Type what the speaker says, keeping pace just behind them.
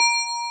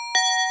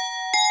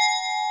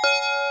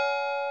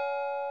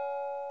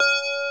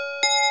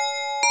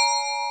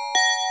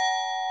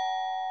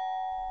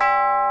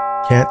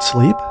Can't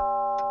sleep?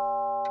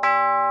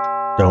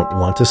 Don't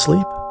want to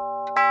sleep?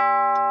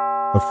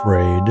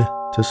 Afraid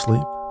to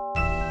sleep?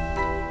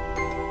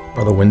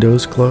 Are the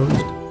windows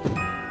closed?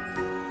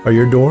 Are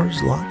your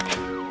doors locked?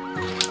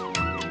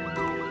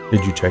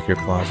 Did you check your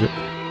closet?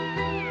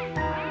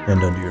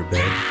 And under your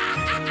bed?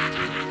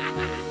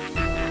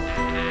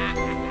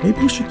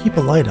 Maybe you should keep a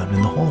light on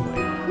in the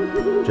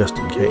hallway, just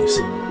in case.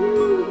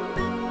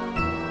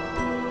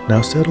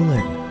 Now settle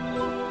in.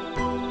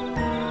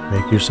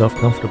 Make yourself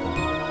comfortable.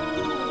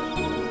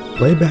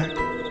 Lay back.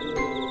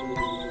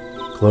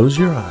 Close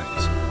your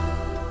eyes.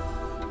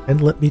 And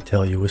let me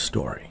tell you a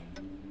story.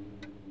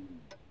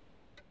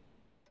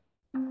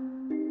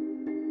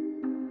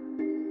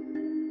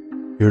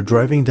 You're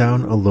driving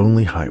down a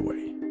lonely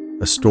highway.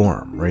 A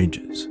storm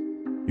rages.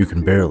 You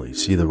can barely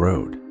see the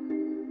road.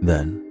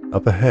 Then,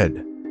 up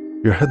ahead,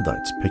 your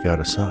headlights pick out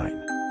a sign.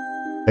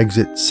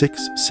 Exit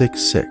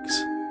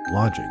 666,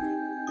 lodging.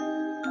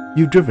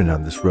 You've driven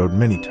on this road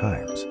many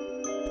times,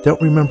 but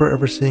don't remember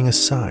ever seeing a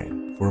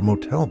sign for a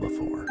motel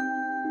before.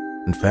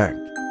 In fact,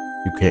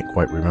 you can't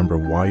quite remember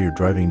why you're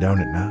driving down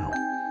it now,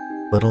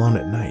 let alone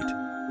at night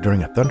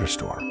during a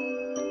thunderstorm.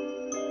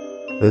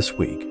 This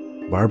week,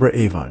 Barbara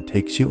Avon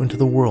takes you into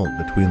the world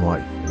between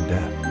life and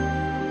death,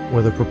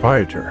 where the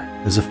proprietor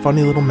is a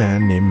funny little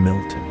man named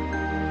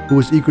Milton, who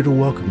is eager to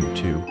welcome you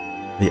to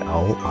the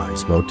Owl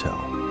Eyes Motel,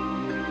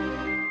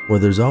 where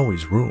there's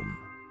always room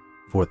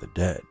for the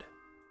dead.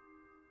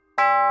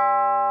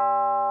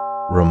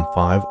 Room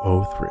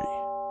 503.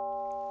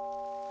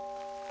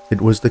 It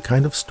was the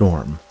kind of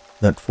storm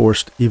that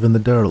forced even the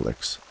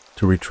derelicts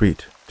to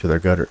retreat to their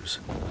gutters.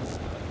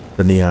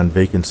 The neon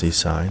vacancy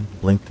sign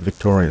blinked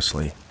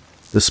victoriously,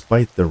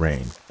 despite the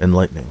rain and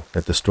lightning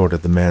that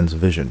distorted the man's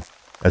vision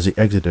as he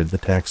exited the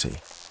taxi.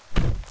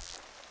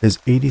 His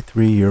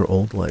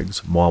 83-year-old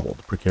legs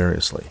wobbled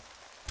precariously,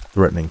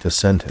 threatening to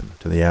send him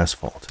to the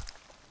asphalt.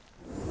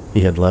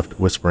 He had left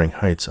Whispering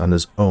Heights on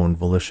his own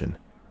volition,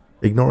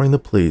 ignoring the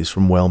pleas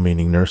from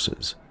well-meaning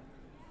nurses.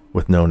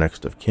 With no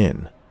next of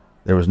kin,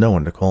 there was no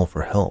one to call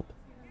for help,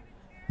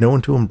 no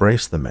one to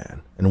embrace the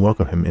man and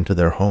welcome him into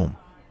their home.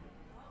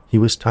 He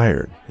was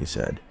tired, he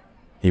said.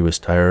 He was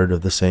tired of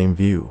the same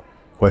view,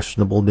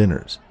 questionable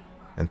dinners,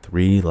 and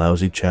 3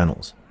 lousy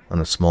channels on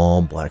a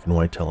small black and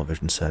white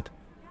television set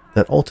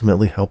that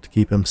ultimately helped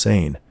keep him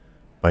sane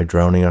by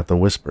drowning out the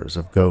whispers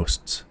of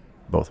ghosts,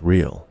 both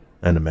real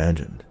and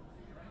imagined.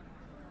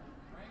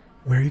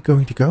 "Where are you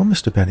going to go,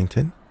 Mr.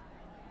 Bennington?"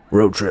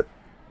 "Road trip."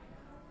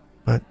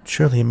 "But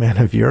surely a man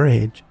of your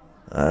age—"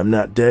 "I'm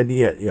not dead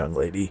yet, young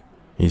lady,"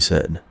 he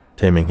said,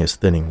 taming his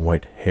thinning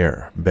white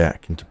hair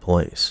back into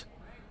place.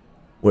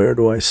 "Where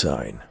do I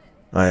sign?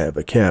 I have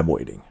a cab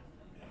waiting."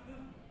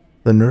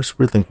 The nurse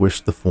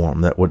relinquished the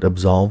form that would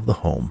absolve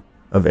the home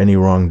of any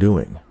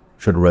wrongdoing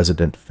should a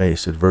resident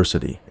face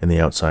adversity in the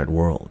outside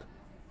world.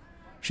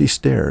 She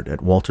stared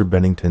at Walter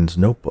Bennington's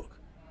notebook,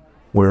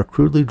 where a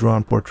crudely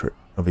drawn portrait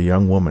of a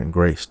young woman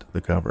graced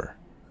the cover.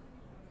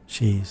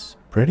 "She's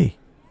pretty."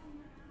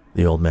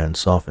 The old man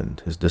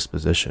softened his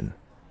disposition.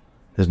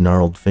 His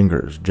gnarled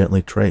fingers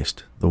gently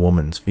traced the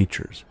woman's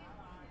features.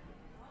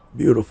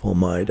 "Beautiful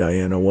my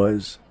Diana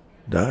was.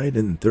 Died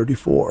in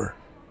 34.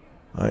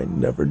 I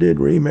never did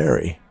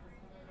remarry.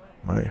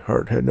 My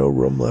heart had no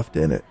room left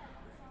in it."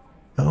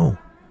 "Oh,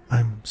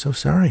 I'm so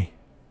sorry."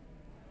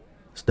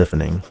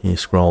 Stiffening, he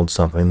scrawled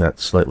something that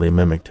slightly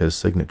mimicked his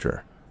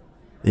signature,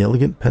 the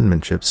elegant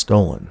penmanship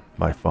stolen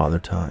by Father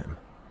Time.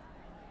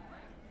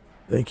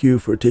 "Thank you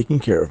for taking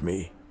care of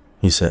me,"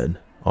 he said,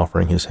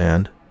 offering his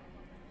hand.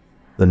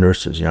 The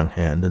nurse's young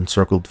hand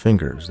encircled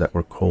fingers that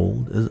were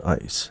cold as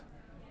ice.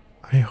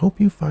 "I hope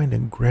you find a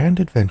grand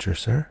adventure,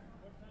 sir."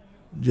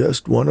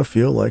 "Just want to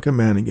feel like a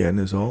man again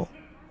is all.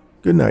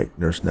 Good night,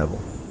 Nurse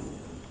Neville."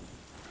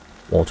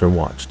 Walter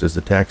watched as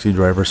the taxi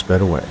driver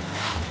sped away,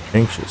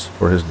 anxious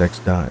for his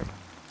next dime.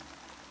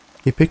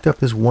 He picked up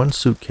his one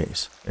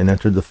suitcase and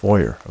entered the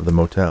foyer of the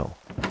motel,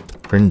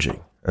 cringing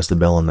as the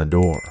bell on the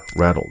door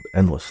rattled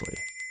endlessly.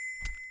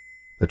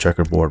 The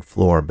checkerboard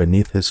floor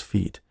beneath his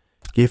feet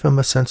gave him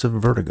a sense of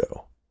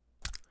vertigo.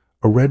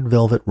 A red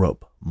velvet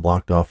rope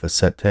blocked off his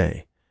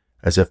settee,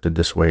 as if to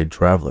dissuade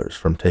travelers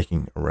from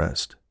taking a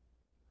rest.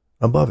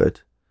 Above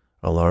it,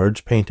 a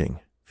large painting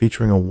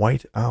featuring a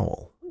white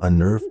owl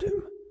unnerved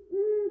him.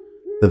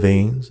 The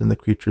veins in the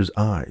creature's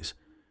eyes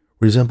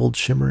resembled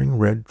shimmering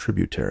red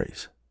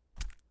tributaries.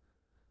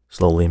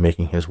 Slowly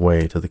making his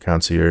way to the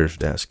concierge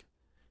desk,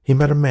 he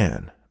met a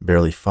man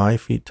barely 5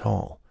 feet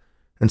tall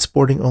and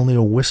sporting only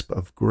a wisp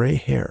of gray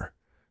hair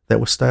that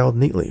was styled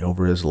neatly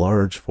over his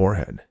large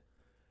forehead.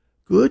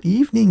 Good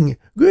evening.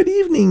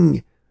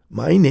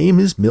 My name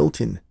is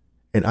Milton,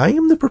 and I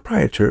am the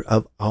proprietor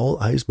of Owl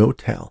Eyes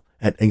Motel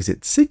at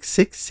exit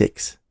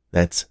 666.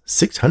 That's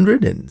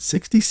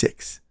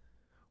 666.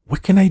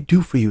 What can I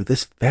do for you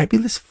this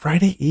fabulous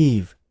Friday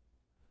Eve?"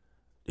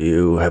 "Do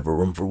you have a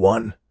room for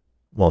one?"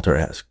 Walter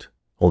asked,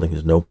 holding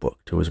his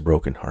notebook to his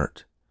broken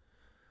heart.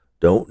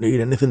 "Don't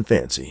need anything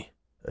fancy.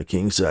 A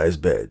king-size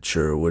bed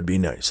sure would be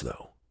nice,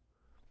 though."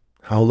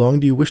 "How long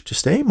do you wish to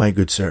stay, my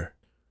good sir?"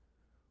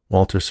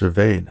 Walter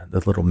surveyed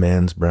the little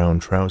man's brown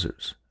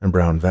trousers and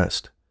brown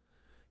vest.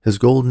 His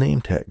gold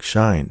name tag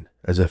shined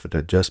as if it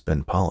had just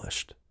been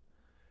polished.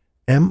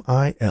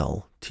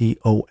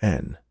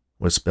 Milton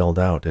was spelled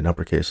out in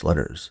uppercase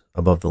letters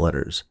above the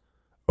letters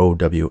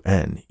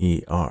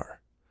OWNER.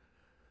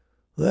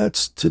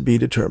 That's to be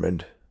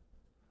determined.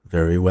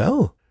 Very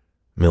well,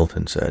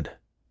 Milton said.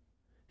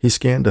 He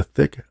scanned a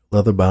thick,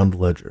 leather-bound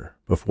ledger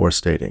before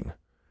stating,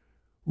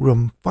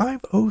 Room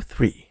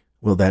 503.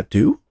 Will that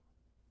do?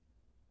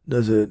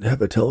 Does it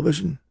have a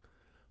television?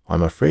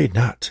 I'm afraid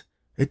not.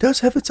 It does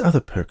have its other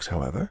perks,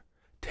 however,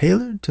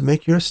 tailored to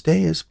make your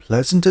stay as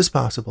pleasant as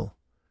possible.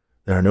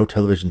 There are no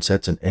television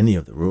sets in any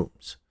of the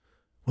rooms.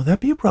 Will that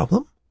be a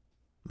problem?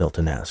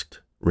 Milton asked,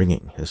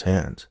 wringing his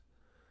hands.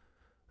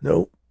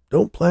 No,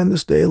 don't plan the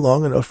stay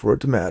long enough for it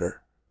to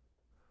matter.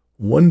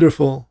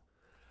 Wonderful.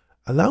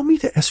 Allow me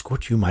to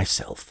escort you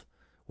myself.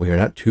 We are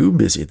not too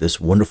busy this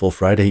wonderful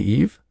Friday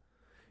Eve.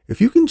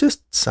 If you can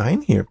just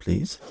sign here,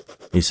 please,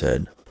 he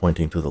said,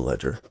 pointing to the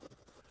ledger.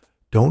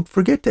 Don't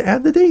forget to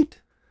add the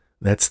date.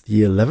 That's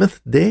the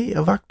 11th day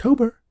of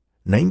October,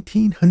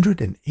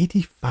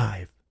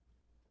 1985.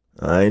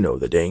 I know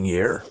the dang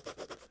year.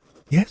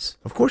 Yes,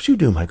 of course you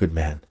do, my good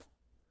man.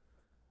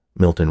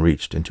 Milton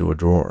reached into a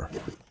drawer,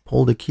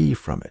 pulled a key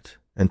from it,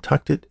 and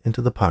tucked it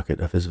into the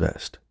pocket of his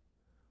vest.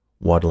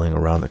 Waddling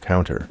around the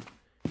counter,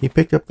 he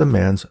picked up the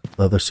man's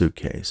leather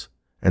suitcase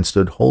and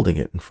stood holding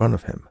it in front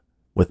of him,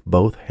 with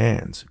both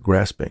hands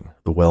grasping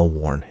the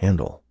well-worn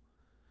handle.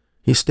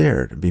 He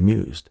stared,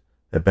 bemused,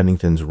 at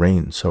Bennington's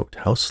rain-soaked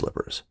house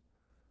slippers.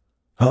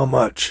 How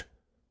much?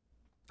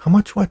 How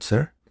much what,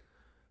 sir?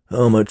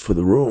 How much for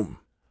the room?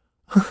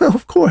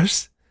 Of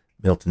course,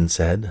 Milton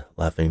said,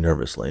 laughing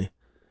nervously.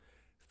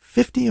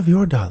 50 of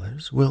your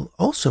dollars will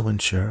also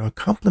ensure a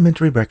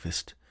complimentary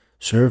breakfast,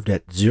 served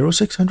at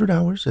 0600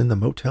 hours in the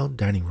motel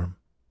dining room.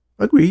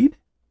 Agreed?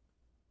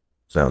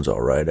 Sounds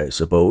all right, I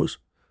suppose.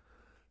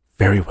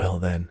 Very well,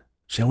 then.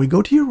 Shall we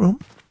go to your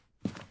room?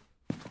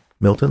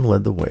 Milton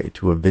led the way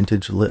to a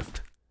vintage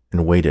lift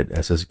and waited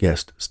as his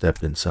guest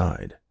stepped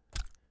inside.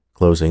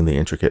 Closing the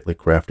intricately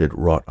crafted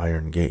wrought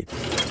iron gate,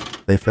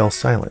 they fell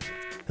silent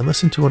and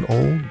listened to an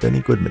old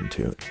Benny Goodman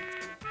tune.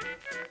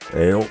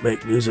 They don't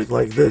make music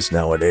like this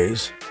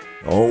nowadays.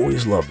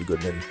 Always loved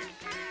Goodman.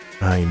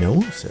 I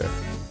know, sir.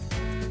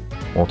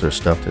 Walter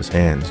stuffed his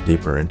hands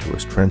deeper into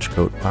his trench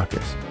coat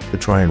pockets to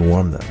try and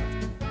warm them,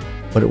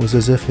 but it was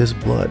as if his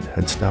blood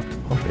had stopped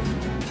pumping.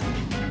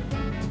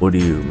 What do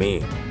you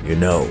mean, you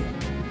know?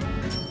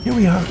 Here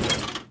we are.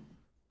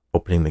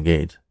 Opening the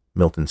gate,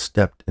 Milton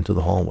stepped into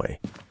the hallway,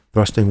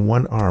 thrusting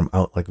one arm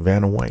out like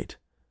Vanna White.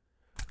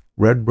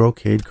 Red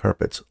brocade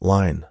carpets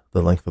lined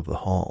the length of the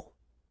hall.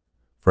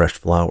 Fresh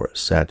flowers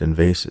sat in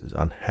vases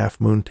on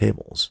half-moon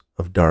tables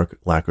of dark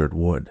lacquered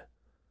wood.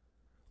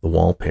 The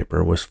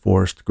wallpaper was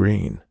forest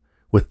green,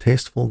 with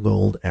tasteful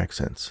gold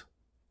accents.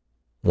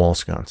 Wall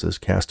sconces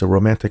cast a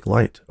romantic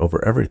light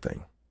over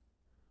everything.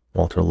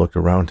 Walter looked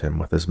around him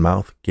with his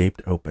mouth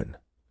gaped open,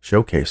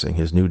 showcasing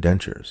his new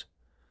dentures.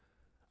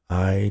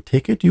 I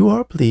take it you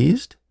are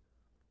pleased?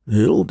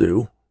 It'll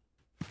do.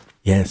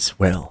 Yes,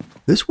 well,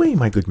 this way,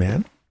 my good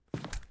man.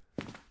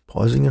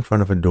 Pausing in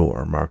front of a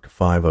door marked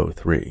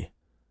 503,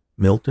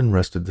 Milton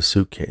rested the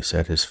suitcase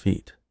at his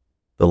feet.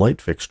 The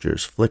light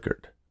fixtures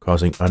flickered,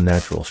 causing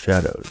unnatural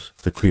shadows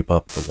to creep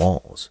up the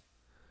walls.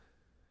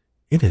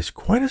 It is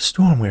quite a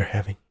storm we're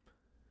having.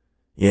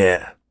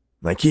 Yeah.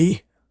 My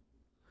key?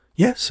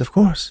 Yes, of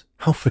course.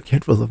 How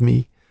forgetful of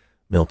me,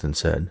 Milton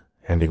said,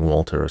 handing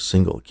Walter a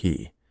single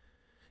key.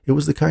 It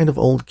was the kind of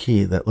old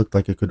key that looked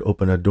like it could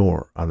open a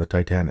door on the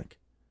Titanic.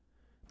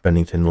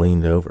 Bennington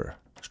leaned over,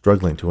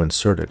 struggling to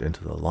insert it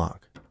into the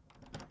lock.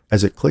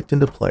 As it clicked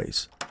into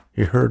place,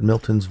 he heard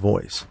Milton's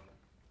voice,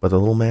 but the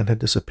little man had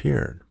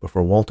disappeared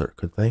before Walter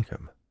could thank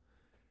him.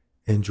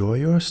 Enjoy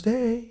your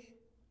stay.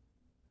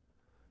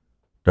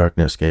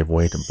 Darkness gave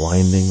way to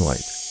blinding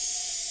light.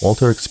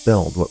 Walter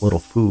expelled what little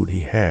food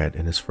he had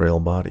in his frail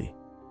body.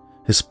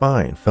 His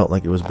spine felt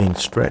like it was being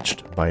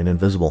stretched by an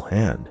invisible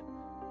hand.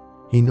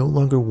 He no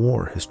longer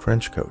wore his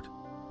trench coat,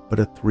 but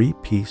a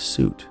three-piece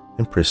suit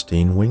in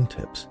pristine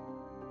wingtips.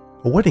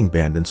 A wedding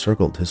band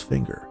encircled his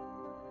finger,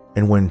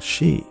 and when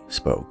she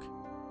spoke,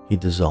 he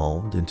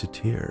dissolved into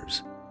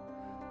tears.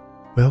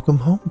 Welcome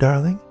home,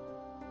 darling.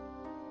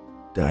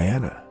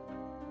 Diana.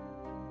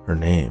 Her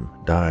name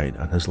died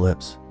on his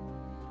lips.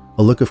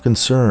 A look of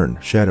concern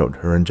shadowed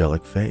her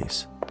angelic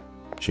face.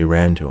 She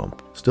ran to him,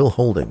 still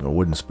holding a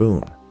wooden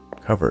spoon,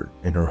 covered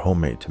in her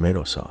homemade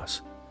tomato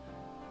sauce.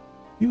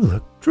 You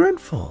look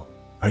dreadful.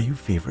 Are you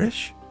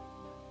feverish?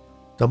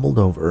 Doubled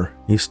over,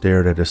 he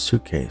stared at a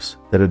suitcase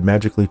that had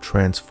magically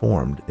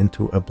transformed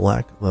into a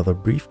black leather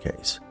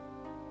briefcase.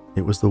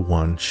 It was the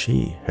one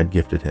she had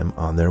gifted him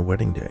on their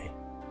wedding day,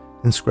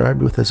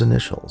 inscribed with his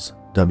initials,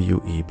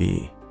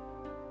 W.E.B.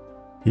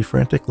 He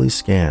frantically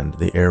scanned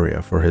the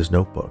area for his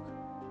notebook,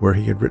 where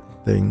he had written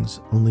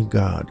things only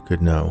God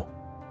could know,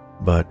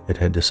 but it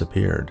had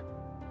disappeared,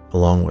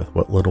 along with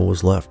what little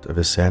was left of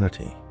his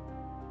sanity.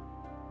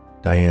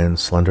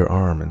 Diane's slender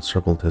arm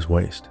encircled his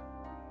waist.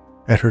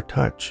 At her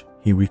touch,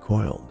 he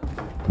recoiled,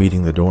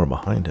 meeting the door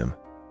behind him.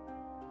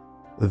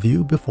 The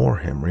view before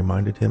him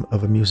reminded him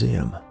of a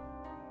museum.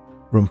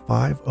 Room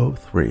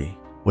 503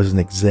 was an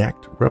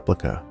exact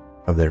replica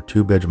of their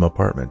two-bedroom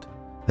apartment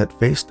that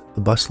faced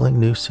the bustling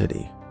new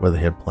city where they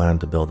had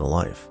planned to build a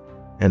life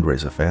and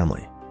raise a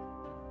family.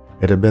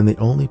 It had been the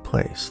only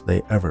place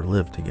they ever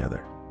lived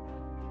together.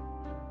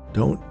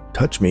 "Don't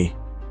touch me."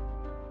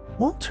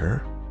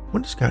 "Walter,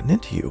 what has gotten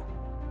into you?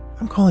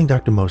 I'm calling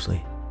Dr.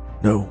 Mosley."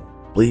 "No,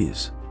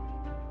 please."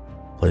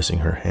 Placing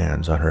her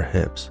hands on her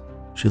hips,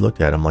 she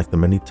looked at him like the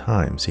many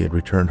times he had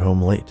returned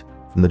home late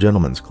from the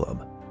gentleman's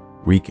club,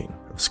 reeking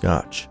of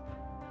scotch.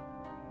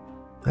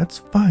 "That's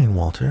fine,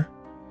 Walter.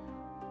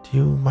 Do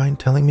you mind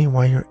telling me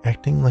why you're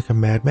acting like a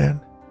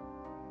madman?"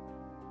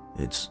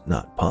 "It's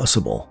not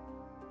possible,"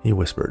 he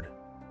whispered.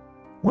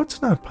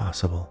 "What's not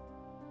possible?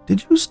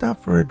 Did you stop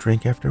for a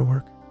drink after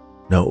work?"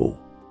 "No."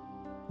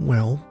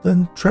 "Well,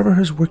 then Trevor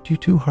has worked you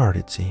too hard,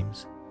 it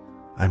seems.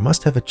 I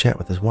must have a chat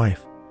with his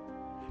wife.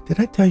 Did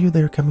I tell you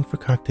they are coming for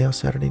cocktails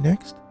Saturday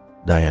next?"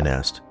 Diane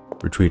asked,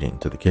 retreating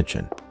to the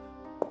kitchen.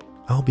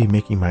 "I'll be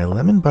making my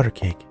lemon butter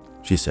cake,"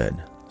 she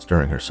said,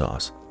 stirring her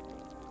sauce.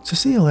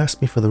 "Cecile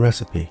asked me for the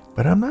recipe,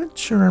 but I'm not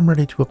sure I'm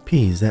ready to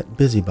appease that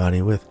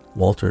busybody with—"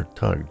 Walter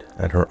tugged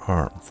at her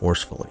arm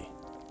forcefully,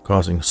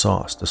 causing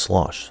sauce to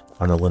slosh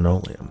on the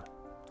linoleum.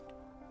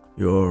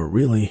 "You're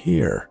really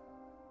here?"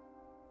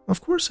 "Of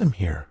course I'm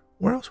here.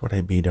 Where else would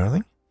I be,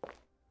 darling?"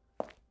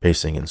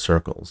 Pacing in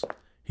circles,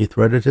 he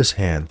threaded his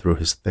hand through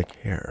his thick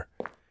hair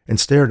and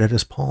stared at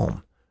his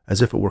palm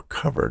as if it were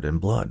covered in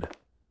blood.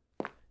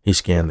 He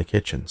scanned the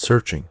kitchen,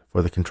 searching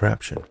for the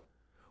contraption,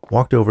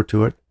 walked over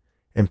to it,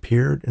 and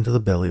peered into the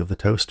belly of the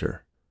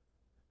toaster.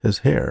 His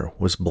hair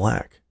was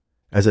black,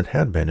 as it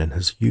had been in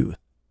his youth,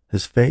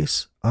 his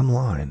face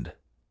unlined.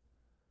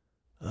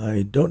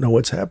 "I don't know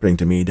what's happening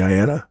to me,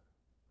 Diana."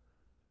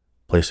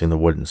 Placing the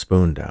wooden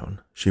spoon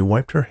down, she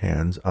wiped her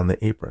hands on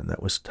the apron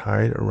that was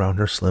tied around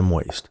her slim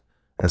waist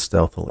and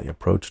stealthily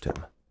approached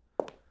him.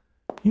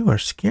 "You are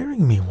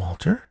scaring me,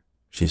 Walter,"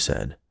 she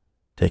said,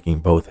 taking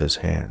both his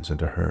hands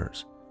into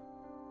hers.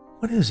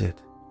 "What is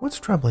it? What's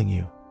troubling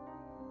you?"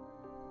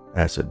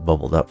 Acid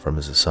bubbled up from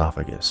his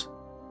esophagus.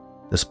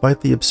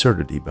 Despite the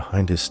absurdity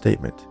behind his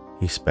statement,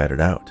 he spat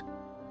it out.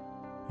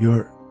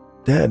 "You're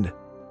dead."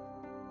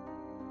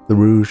 The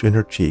rouge in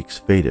her cheeks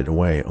faded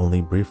away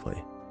only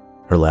briefly.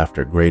 Her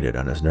laughter grated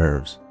on his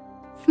nerves.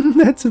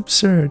 "That's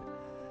absurd.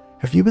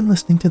 Have you been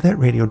listening to that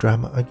radio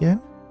drama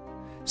again?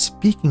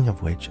 Speaking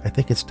of which, I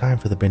think it's time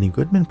for the Benny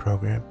Goodman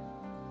program,"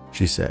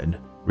 she said,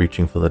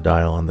 reaching for the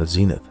dial on the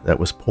zenith that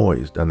was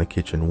poised on the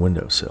kitchen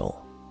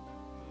windowsill.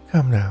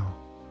 "Come now,"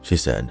 she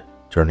said,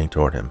 turning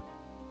toward him.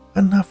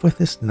 "Enough with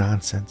this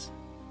nonsense.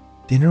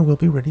 Dinner will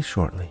be ready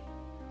shortly."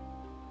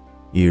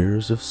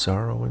 Years of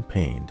sorrow and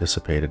pain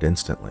dissipated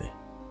instantly.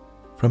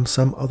 From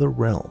some other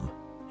realm,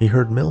 he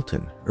heard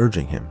Milton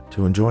urging him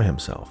to enjoy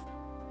himself.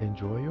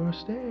 "Enjoy your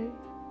stay."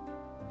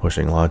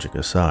 Pushing logic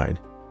aside,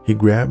 he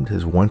grabbed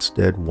his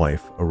once-dead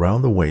wife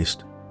around the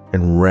waist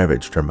and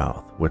ravaged her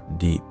mouth with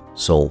deep,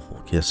 soulful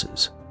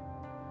kisses.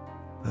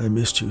 "I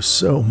missed you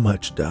so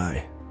much,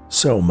 Di.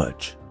 So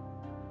much."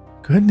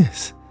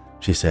 "Goodness,"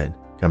 she said,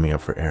 coming up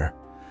for air.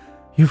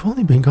 "You've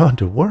only been gone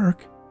to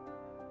work."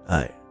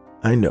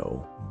 I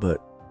know,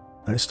 but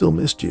I still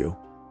missed you,"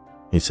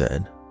 he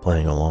said,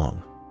 playing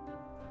along.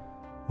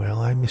 "Well,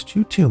 I missed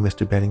you too,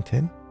 Mr.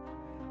 Bennington.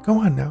 Go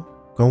on now,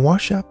 go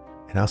wash up,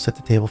 and I'll set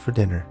the table for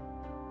dinner.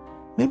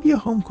 Maybe a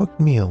home-cooked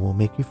meal will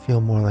make you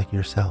feel more like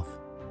yourself."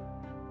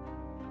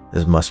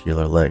 His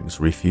muscular legs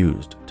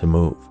refused to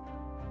move.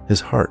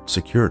 His heart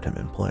secured him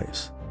in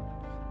place.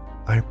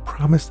 "I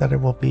promise that I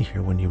will be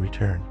here when you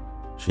return,"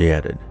 she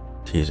added,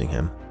 teasing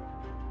him.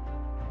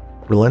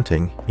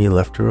 Relenting, he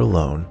left her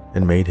alone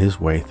and made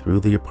his way through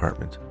the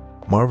apartment,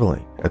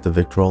 marveling at the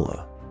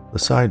Victrola, the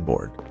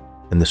sideboard,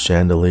 and the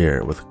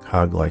chandelier with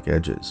cog-like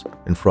edges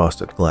and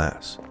frosted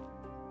glass.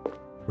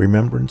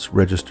 Remembrance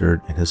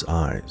registered in his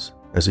eyes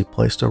as he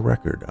placed a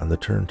record on the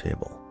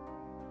turntable.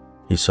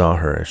 He saw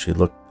her as she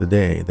looked the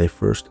day they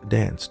first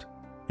danced,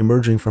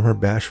 emerging from her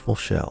bashful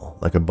shell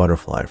like a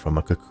butterfly from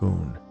a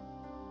cocoon.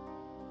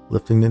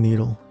 Lifting the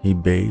needle, he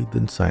bathed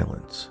in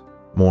silence,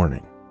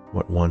 mourning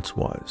what once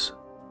was.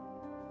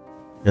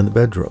 In the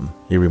bedroom,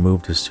 he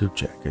removed his suit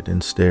jacket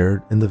and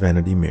stared in the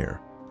vanity mirror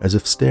as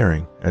if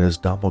staring at his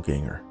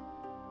doppelganger.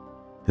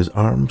 His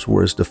arms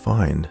were as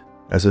defined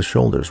as his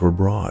shoulders were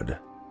broad.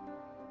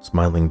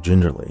 Smiling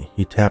gingerly,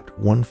 he tapped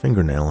one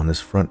fingernail on his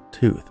front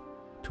tooth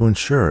to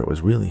ensure it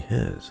was really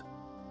his.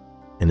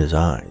 In his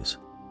eyes,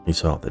 he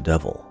saw the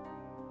devil.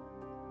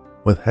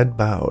 With head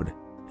bowed,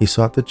 he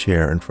sought the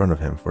chair in front of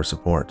him for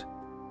support.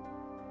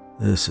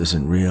 "This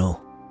isn't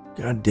real.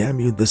 God damn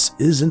you, this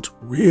isn't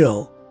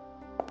real."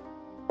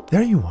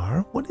 "There you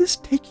are. What is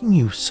taking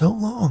you so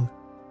long?"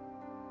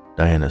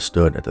 Diana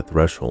stood at the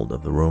threshold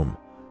of the room,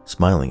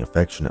 smiling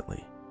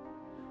affectionately.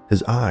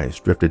 His eyes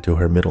drifted to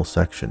her middle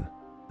section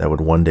that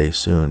would one day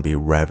soon be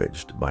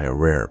ravaged by a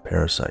rare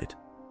parasite.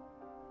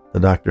 The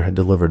doctor had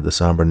delivered the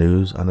somber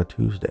news on a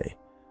Tuesday,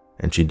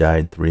 and she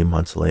died 3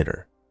 months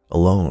later,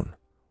 alone,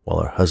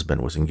 while her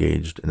husband was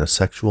engaged in a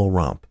sexual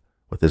romp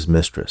with his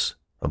mistress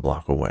a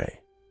block away.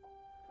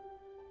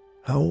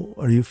 How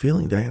are you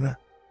feeling, Diana?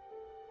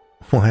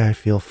 Why, I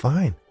feel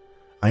fine.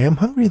 I am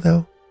hungry,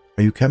 though.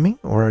 Are you coming,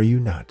 or are you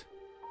not?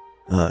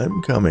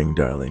 I'm coming,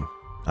 darling.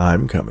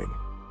 I'm coming.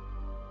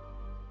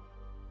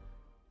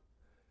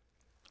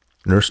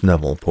 Nurse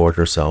Neville poured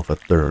herself a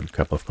third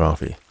cup of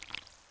coffee.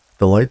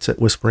 The lights at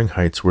Whispering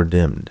Heights were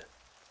dimmed.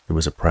 It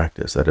was a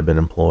practice that had been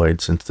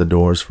employed since the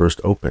doors first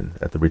opened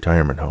at the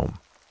retirement home.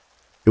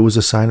 It was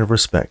a sign of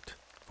respect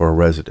for a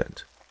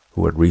resident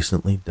who had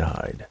recently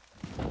died.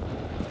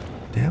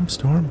 Damn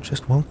storm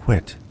just won't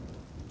quit.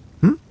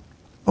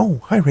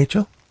 Oh, hi,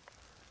 Rachel.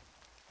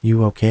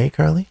 You okay,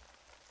 Carly?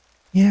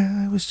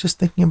 Yeah, I was just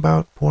thinking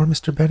about poor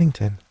Mr.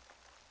 Beddington.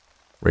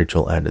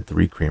 Rachel added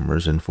 3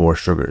 creamers and 4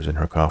 sugars in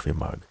her coffee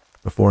mug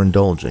before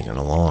indulging in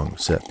a long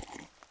sip.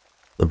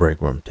 The break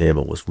room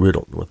table was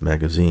riddled with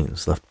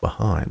magazines left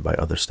behind by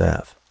other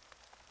staff.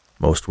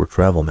 Most were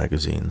travel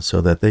magazines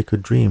so that they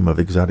could dream of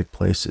exotic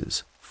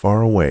places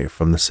far away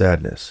from the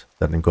sadness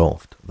that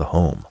engulfed the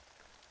home.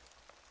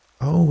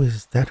 Oh,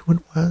 is that who it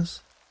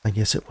was? I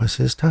guess it was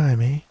his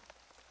time, eh?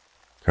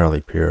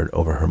 Carly peered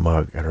over her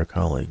mug at her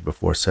colleague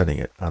before setting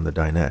it on the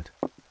dinette.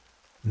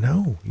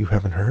 No, you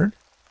haven't heard?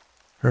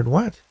 Heard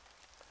what?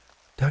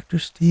 Dr.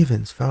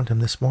 Stevens found him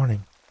this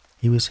morning.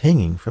 He was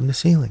hanging from the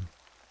ceiling.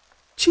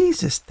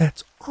 Jesus,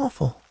 that's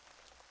awful.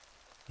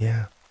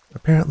 Yeah,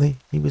 apparently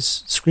he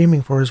was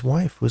screaming for his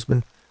wife, who's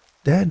been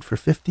dead for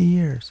 50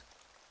 years.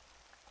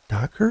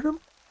 Doc heard him?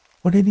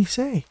 What did he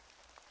say?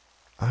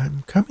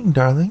 I'm coming,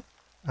 darling.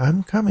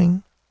 I'm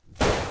coming.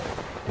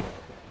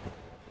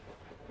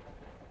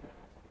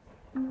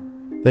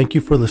 Thank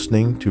you for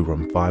listening to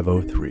Room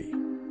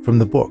 503 from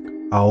the book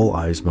Owl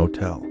Eyes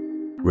Motel,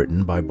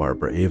 written by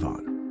Barbara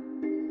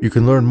Avon. You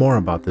can learn more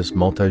about this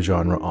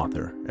multi-genre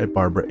author at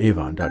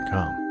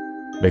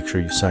barbaraavon.com. Make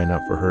sure you sign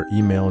up for her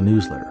email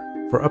newsletter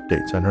for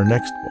updates on her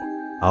next book,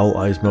 Owl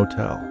Eyes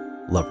Motel,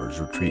 Lover's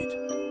Retreat.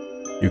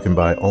 You can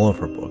buy all of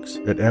her books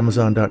at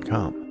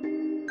amazon.com.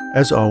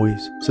 As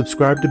always,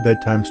 subscribe to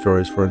Bedtime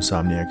Stories for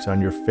Insomniacs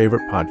on your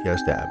favorite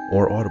podcast app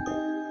or Audible.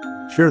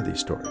 Share these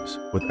stories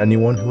with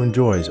anyone who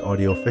enjoys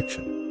audio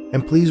fiction,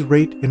 and please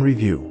rate and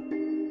review.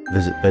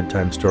 Visit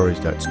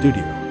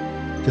bedtimestories.studio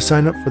to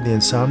sign up for the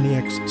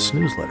Insomniacs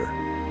newsletter,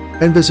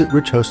 and visit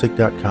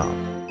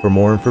richhostic.com for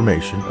more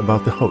information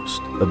about the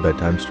host of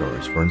Bedtime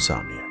Stories for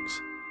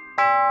Insomniacs.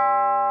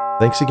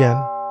 Thanks again,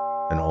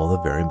 and all the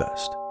very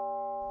best.